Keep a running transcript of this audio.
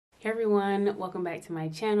Hey everyone, welcome back to my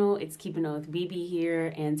channel. It's Keeping Up with BB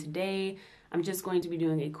here, and today I'm just going to be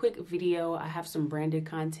doing a quick video. I have some branded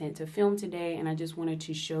content to film today, and I just wanted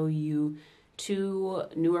to show you two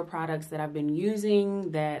newer products that I've been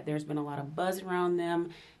using that there's been a lot of buzz around them,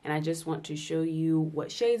 and I just want to show you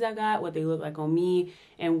what shades I got, what they look like on me,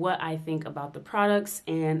 and what I think about the products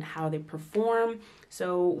and how they perform.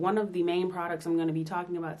 So one of the main products I'm going to be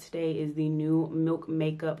talking about today is the new Milk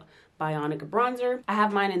Makeup Bionic bronzer. I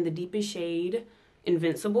have mine in the deepest shade,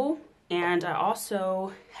 Invincible, and I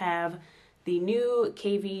also have the new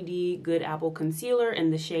KVD Good Apple Concealer in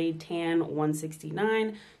the shade Tan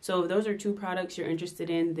 169. So if those are two products you're interested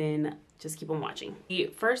in, then just keep on watching. The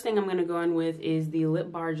first thing I'm going to go in with is the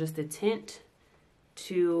Lip Bar Just a Tint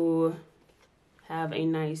to have a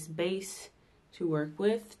nice base to work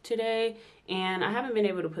with today. And I haven't been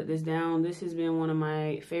able to put this down. This has been one of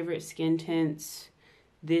my favorite skin tints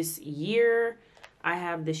this year. I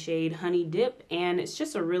have the shade Honey Dip, and it's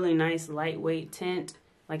just a really nice lightweight tint.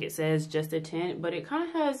 Like it says, just a tint, but it kind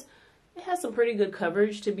of has some pretty good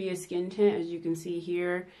coverage to be a skin tint, as you can see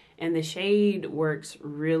here. And the shade works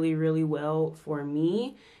really, really well for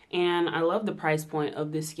me. And I love the price point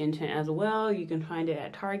of this skin tint as well. You can find it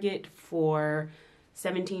at Target for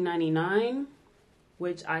 $17.99,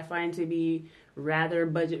 which I find to be rather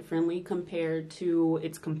budget friendly compared to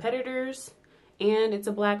its competitors. And it's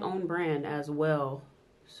a Black owned brand as well.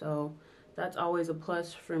 So that's always a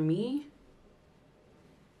plus for me.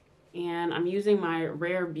 And I'm using my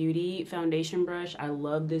Rare Beauty foundation brush. I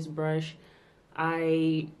love this brush.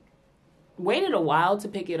 I waited a while to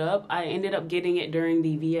pick it up. I ended up getting it during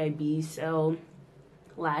the VIB sale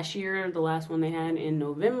last year, the last one they had in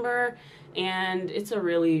November. And it's a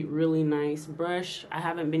really, really nice brush. I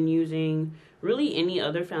haven't been using really any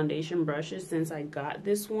other foundation brushes since I got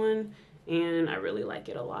this one, and I really like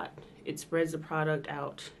it a lot. It spreads the product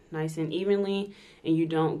out nice and evenly, and you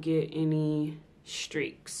don't get any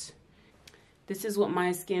streaks. This is what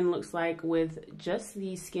my skin looks like with just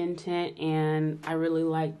the skin tint, and I really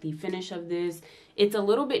like the finish of this. It's a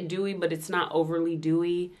little bit dewy, but it's not overly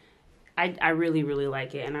dewy. I really, really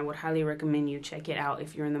like it, and I would highly recommend you check it out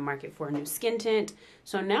if you're in the market for a new skin tint.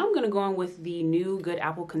 So now I'm going to go on with the new Good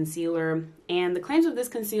Apple Concealer, and the claims of this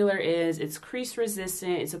concealer is it's crease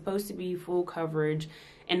resistant, it's supposed to be full coverage,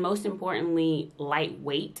 and most importantly,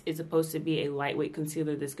 lightweight. It's supposed to be a lightweight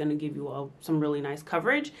concealer that's going to give you some really nice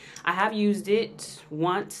coverage. I have used it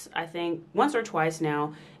once, I think, once or twice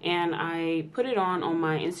now, and I put it on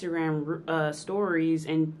my Instagram stories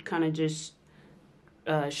and kind of just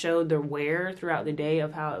showed the wear throughout the day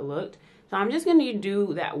of how it looked. So I'm just going to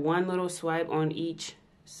do that one little swipe on each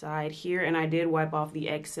side here, and I did wipe off the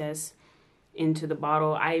excess into the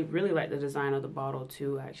bottle. I really like the design of the bottle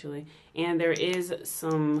too, actually. And there is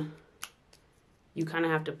some, you kind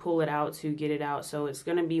of have to pull it out to get it out. So it's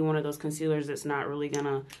going to be one of those concealers that's not really going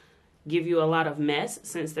to give you a lot of mess,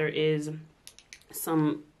 since there is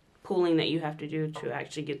some pulling that you have to do to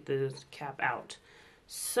actually get the cap out.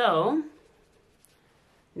 So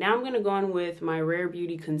now I'm going to go on with my Rare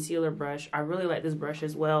Beauty concealer brush. I really like this brush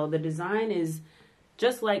as well. The design is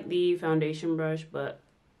just like the foundation brush, but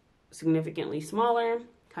significantly smaller,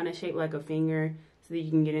 kind of shaped like a finger, so that you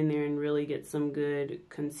can get in there and really get some good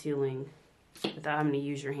concealing without having to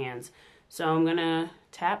use your hands. So I'm going to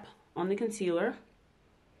tap on the concealer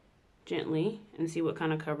gently and see what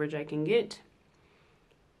kind of coverage I can get.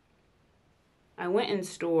 I went in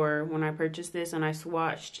store when I purchased this, and I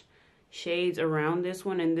swatched shades around this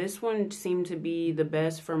one, and this one seemed to be the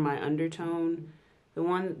best for my undertone.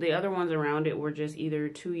 The other ones around it were just either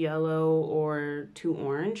too yellow or too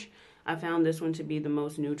orange. I found this one to be the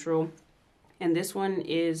most neutral, and this one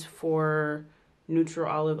is for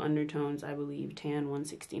neutral olive undertones, I believe, Tan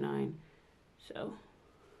 169. So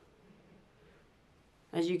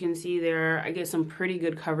as you can see there, I get some pretty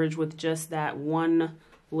good coverage with just that one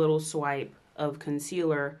little swipe of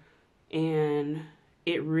concealer, and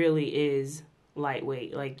it really is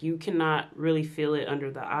lightweight. Like, you cannot really feel it under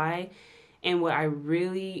the eye. And what I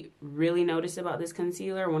really, really noticed about this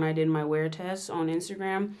concealer when I did my wear test on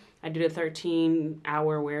Instagram, I did a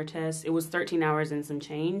 13-hour wear test. It was 13 hours and some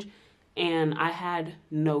change, and I had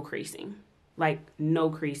no creasing. Like, no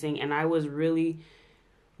creasing. And I was really,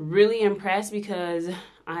 really impressed, because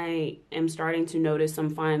I am starting to notice some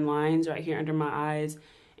fine lines right here under my eyes.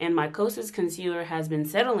 And my Kosas concealer has been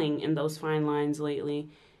settling in those fine lines lately.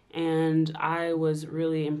 And I was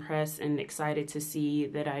really impressed and excited to see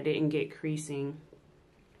that I didn't get creasing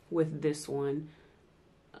with this one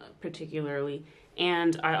particularly.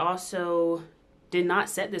 And I also did not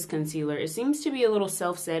set this concealer. It seems to be a little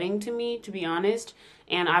self-setting to me, to be honest.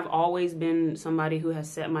 And I've always been somebody who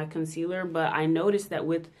has set my concealer, but I noticed that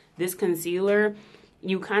with this concealer,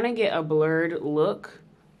 you kind of get a blurred look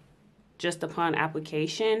just upon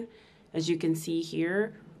application, as you can see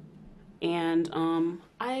here. And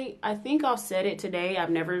I think I'll set it today.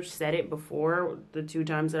 I've never set it before, the 2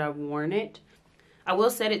 times that I've worn it. I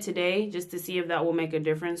will set it today just to see if that will make a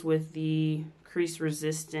difference with the crease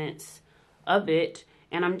resistance of it.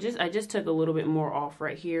 And I just took a little bit more off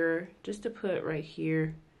right here, just to put right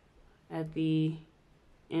here at the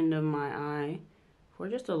end of my eye for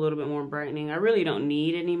just a little bit more brightening. I really don't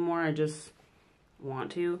need any more, I just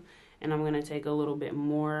want to. And I'm gonna take a little bit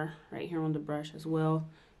more right here on the brush as well.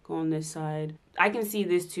 Go on this side. I can see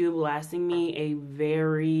this tube lasting me a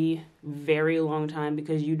very, very long time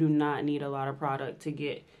because you do not need a lot of product to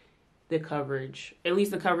get the coverage, at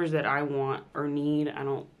least the coverage that I want or need. I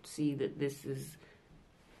don't see that this is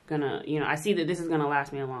gonna, I see that this is gonna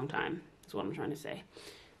last me a long time. That's what I'm trying to say.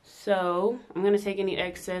 So I'm gonna take any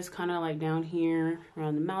excess kind of like down here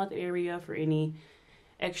around the mouth area for any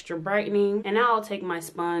extra brightening. And now I'll take my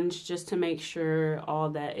sponge just to make sure all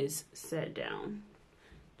that is set down,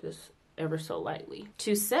 just ever so lightly.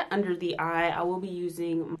 To set under the eye, I will be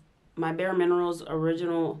using my Bare Minerals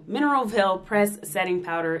Original Mineral Veil Press Setting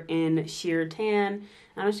Powder in Sheer Tan. And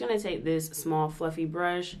I'm just gonna take this small fluffy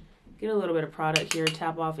brush, get a little bit of product here,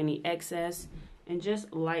 tap off any excess, and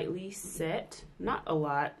just lightly set, not a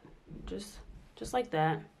lot, just like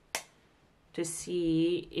that, to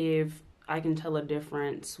see if I can tell a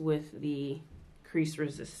difference with the crease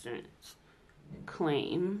resistance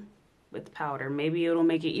claim with powder. Maybe it'll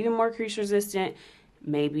make it even more crease resistant,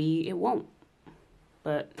 maybe it won't.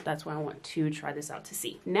 But that's why I want to try this out to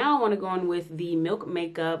see. Now I want to go in with the Milk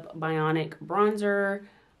Makeup Bionic Bronzer.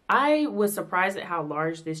 I was surprised at how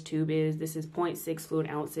large this tube is. This is 0.6 fluid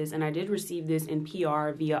ounces, and I did receive this in PR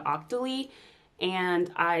via Octoly.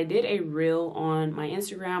 And I did a reel on my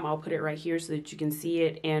Instagram. I'll put it right here so that you can see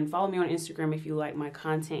it. And follow me on Instagram if you like my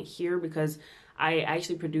content here, because I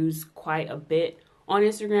actually produce quite a bit on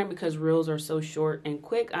Instagram because reels are so short and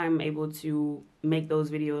quick. I'm able to make those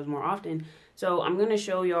videos more often. So I'm gonna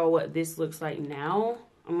show y'all what this looks like now.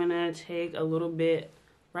 I'm gonna take a little bit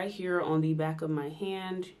right here on the back of my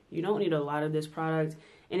hand. You don't need a lot of this product.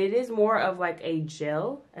 And it is more of like a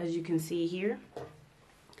gel, as you can see here.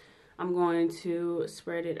 I'm going to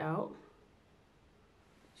spread it out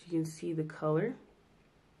so you can see the color.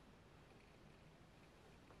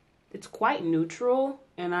 It's quite neutral,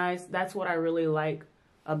 and that's what I really like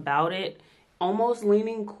about it. Almost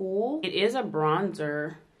leaning cool. It is a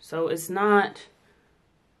bronzer, so it's not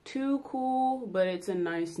too cool, but it's a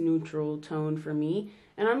nice neutral tone for me.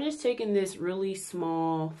 And I'm just taking this really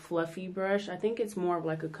small fluffy brush. I think it's more of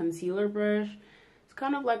like a concealer brush. It's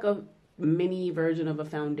kind of like a mini version of a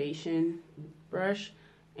foundation brush,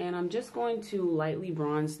 and I'm just going to lightly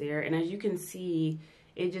bronze there. And as you can see,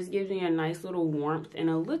 it just gives me a nice little warmth and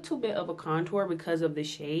a little bit of a contour because of the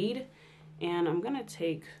shade. And I'm gonna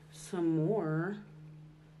take some more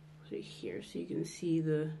right here so you can see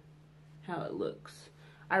how it looks.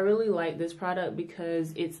 I really like this product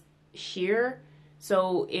because it's sheer.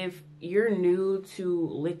 So if you're new to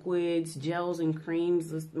liquids, gels, and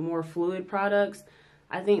creams, the more fluid products,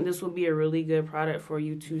 I think this would be a really good product for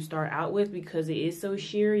you to start out with because it is so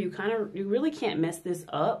sheer. You really can't mess this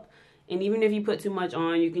up. And even if you put too much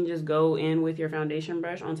on, you can just go in with your foundation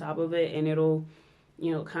brush on top of it and it'll,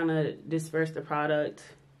 kind of disperse the product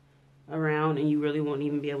around and you really won't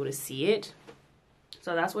even be able to see it.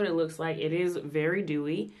 So that's what it looks like. It is very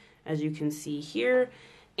dewy, as you can see here.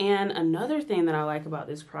 And another thing that I like about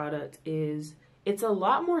this product is it's a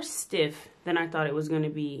lot more stiff than I thought it was going to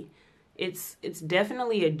be. It's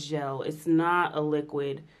definitely a gel. It's not a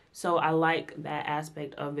liquid. So I like that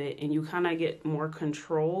aspect of it. And you kind of get more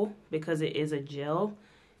control because it is a gel.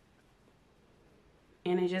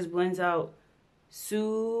 And it just blends out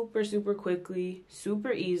super, super quickly,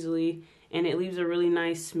 super easily. And it leaves a really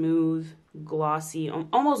nice, smooth, glossy,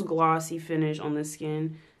 almost glossy finish on the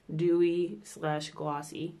skin. Dewy /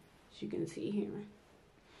 glossy, as you can see here.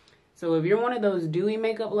 So if you're one of those dewy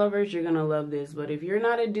makeup lovers, you're gonna love this. But if you're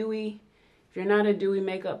not a dewy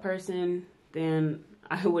makeup person, then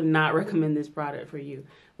I would not recommend this product for you.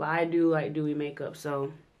 But I do like dewy makeup,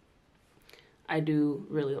 so I do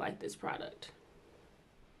really like this product.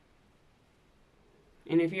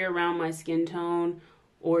 And if you're around my skin tone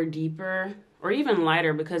or deeper or even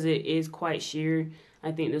lighter, because it is quite sheer,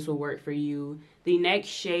 I think this will work for you. The next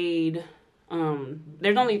shade,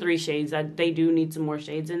 there's only 3 shades. They do need some more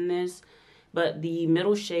shades in this, but the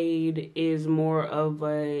middle shade is more of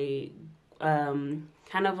a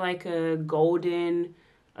kind of like a golden,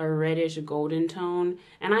 a reddish golden tone.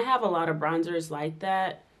 And I have a lot of bronzers like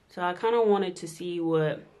that. So I kind of wanted to see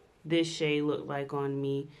what this shade looked like on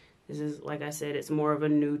me. This is, like I said, it's more of a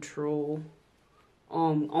neutral,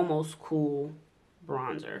 almost cool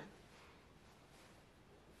bronzer.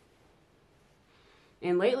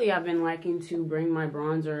 And lately I've been liking to bring my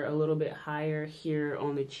bronzer a little bit higher here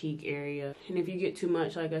on the cheek area. And if you get too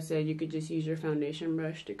much, like I said, you could just use your foundation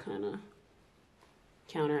brush to kind of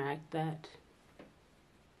counteract that.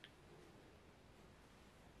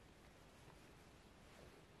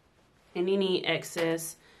 And any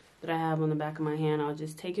excess that I have on the back of my hand, I'll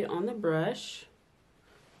just take it on the brush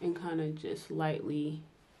and kind of just lightly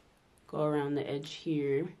go around the edge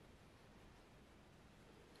here.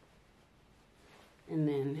 And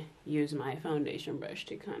then use my foundation brush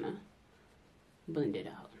to kind of blend it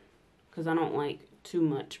out. Because I don't like too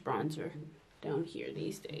much bronzer down here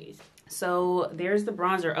these days. So there's the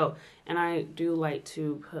bronzer. Oh, and I do like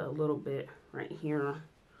to put a little bit right here on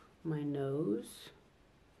my nose.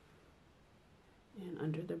 And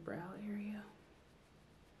under the brow area.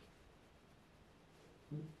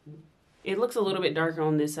 It looks a little bit darker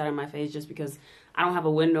on this side of my face just because I don't have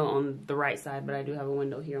a window on the right side, but I do have a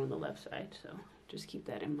window here on the left side. So just keep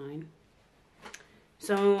that in mind.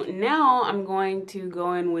 So now I'm going to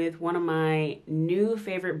go in with one of my new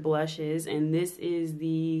favorite blushes, and this is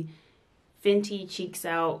the Fenty Cheeks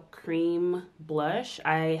Out Cream Blush.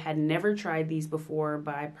 I had never tried these before,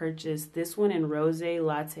 but I purchased this one in Rosé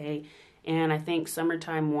Latte and I think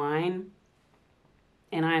Summertime Wine.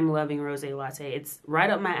 And I'm loving Rosé Latte. It's right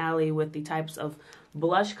up my alley with the types of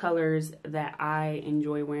blush colors that I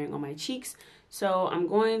enjoy wearing on my cheeks. So I'm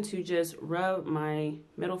going to just rub my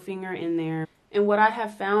middle finger in there. And what I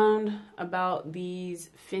have found about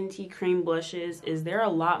these Fenty cream blushes is they're a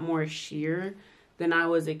lot more sheer than I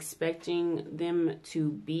was expecting them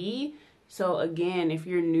to be. So again, if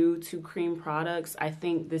you're new to cream products, I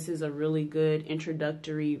think this is a really good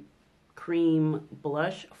introductory cream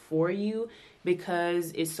blush for you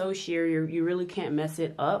because it's so sheer, you really can't mess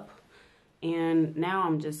it up. And now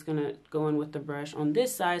I'm just gonna go in with the brush on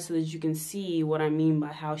this side so that you can see what I mean by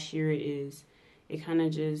how sheer it is. It kind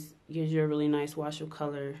of just gives you a really nice wash of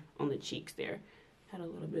color on the cheeks there. Had a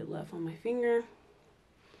little bit left on my finger.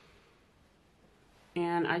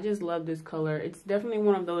 And I just love this color. It's definitely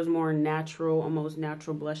one of those more natural, almost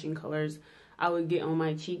natural blushing colors I would get on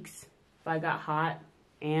my cheeks if I got hot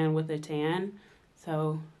and with a tan.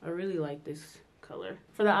 So I really like this color.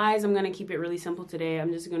 For the eyes, I'm going to keep it really simple today.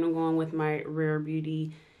 I'm just going to go in with my Rare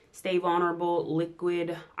Beauty Stay Vulnerable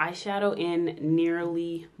Liquid Eyeshadow in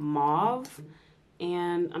Nearly Mauve.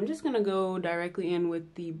 And I'm just going to go directly in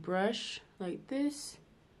with the brush like this.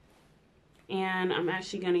 And I'm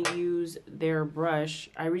actually going to use their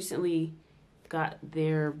brush. I recently got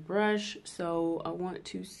their brush, so I want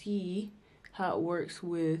to see how it works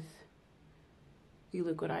with the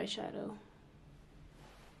liquid eyeshadow.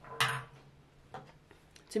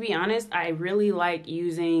 To be honest, I really like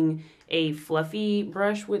using a fluffy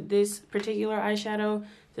brush with this particular eyeshadow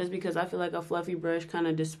just because I feel like a fluffy brush kind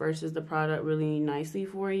of disperses the product really nicely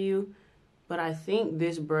for you. But I think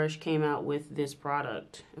this brush came out with this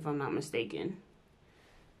product, if I'm not mistaken.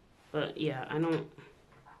 But yeah, I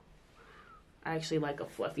actually like a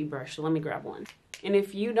fluffy brush, so let me grab one. And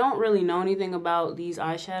if you don't really know anything about these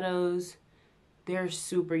eyeshadows, they're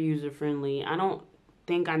super user-friendly. I don't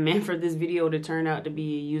think I meant for this video to turn out to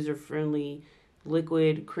be a user-friendly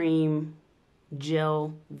liquid cream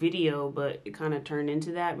gel video, but it kind of turned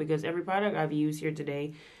into that because every product I've used here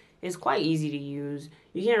today is quite easy to use.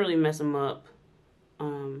 You can't really mess them up.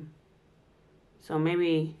 So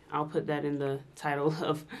maybe I'll put that in the title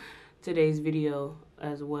of today's video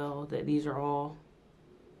as well, that these are all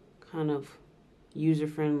kind of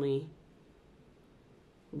user-friendly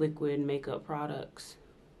liquid makeup products.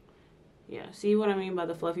 Yeah, see what I mean by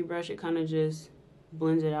the fluffy brush? It kind of just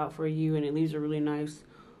blends it out for you and it leaves a really nice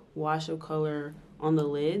wash of color on the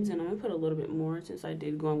lids. And I'm going to put a little bit more since I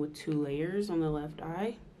did go in with 2 layers on the left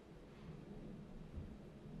eye.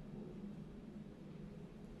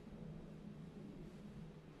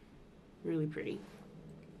 Really pretty.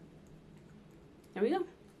 There we go.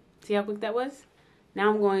 See how quick that was? Now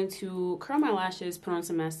I'm going to curl my lashes, put on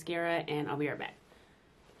some mascara, and I'll be right back.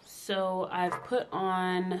 So I've put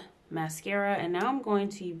on mascara, and now I'm going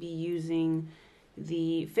to be using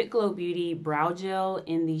the Fit Glow Beauty Brow Gel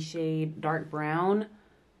in the shade Dark Brown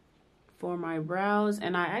for my brows.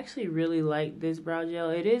 And I actually really like this brow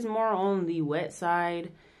gel. It is more on the wet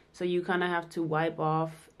side, so you kind of have to wipe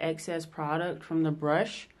off excess product from the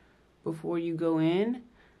brush before you go in.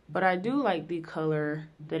 but I do like the color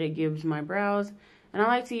that it gives my brows. And I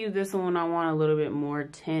like to use this one when I want a little bit more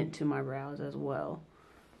tint to my brows as well.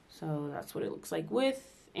 So that's what it looks like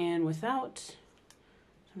with and without. So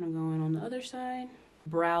I'm gonna go in on the other side.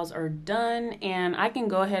 Brows are done, and I can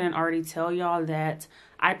go ahead and already tell y'all that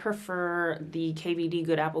I prefer the KVD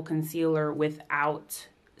Good Apple Concealer without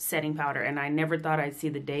setting powder, and I never thought I'd see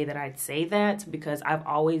the day that I'd say that, because I've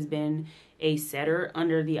always been a setter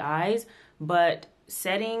under the eyes, but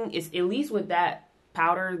setting is, at least with that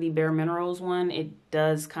powder, the Bare Minerals one, it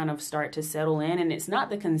does kind of start to settle in, and it's not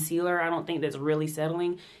the concealer, I don't think, that's really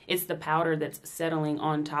settling. It's the powder that's settling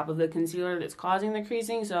on top of the concealer that's causing the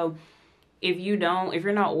creasing. So if you're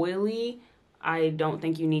not oily, I don't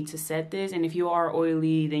think you need to set this. And if you are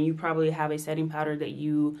oily, then you probably have a setting powder that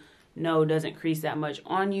you know doesn't crease that much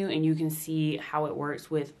on you, and you can see how it works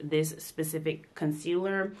with this specific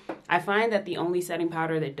concealer. I find that the only setting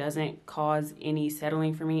powder that doesn't cause any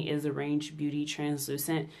settling for me is the Range Beauty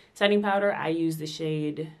Translucent setting powder. I use the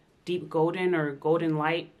shade Deep Golden or Golden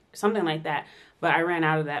Light, something like that, but I ran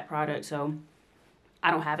out of that product, so I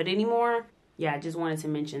don't have it anymore. Yeah, I just wanted to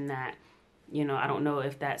mention that. You know, I don't know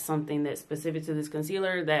if that's something that's specific to this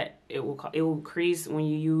concealer, that it will crease when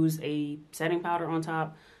you use a setting powder on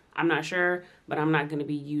top. I'm not sure, but I'm not going to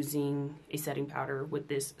be using a setting powder with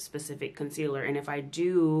this specific concealer. And if I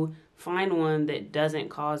do find one that doesn't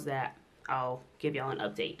cause that, I'll give y'all an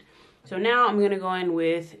update. So now I'm going to go in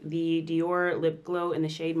with the Dior Lip Glow in the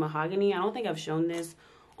shade Mahogany. I don't think I've shown this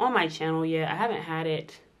on my channel yet. I haven't had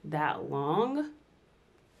it that long.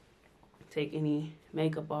 Take any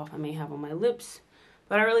makeup off I may have on my lips,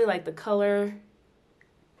 but I really like the color.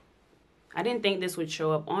 I didn't think this would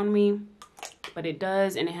show up on me, but it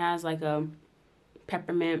does, and it has like a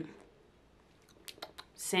peppermint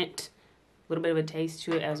scent, a little bit of a taste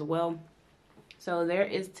to it as well. So there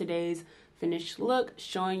is today's finished look,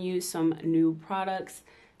 showing you some new products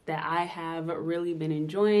that I have really been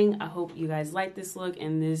enjoying. I hope you guys like this look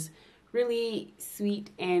and this really sweet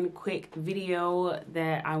and quick video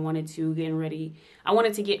that I wanted to get ready. I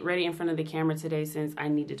wanted to get ready in front of the camera today since I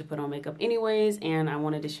needed to put on makeup anyways, and I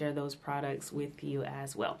wanted to share those products with you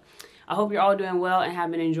as well. I hope you're all doing well and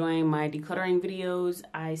have been enjoying my decluttering videos.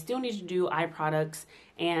 I still need to do eye products,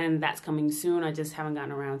 and that's coming soon. I just haven't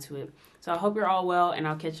gotten around to it. So I hope you're all well, and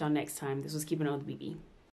I'll catch y'all next time. This was Keeping It with BB.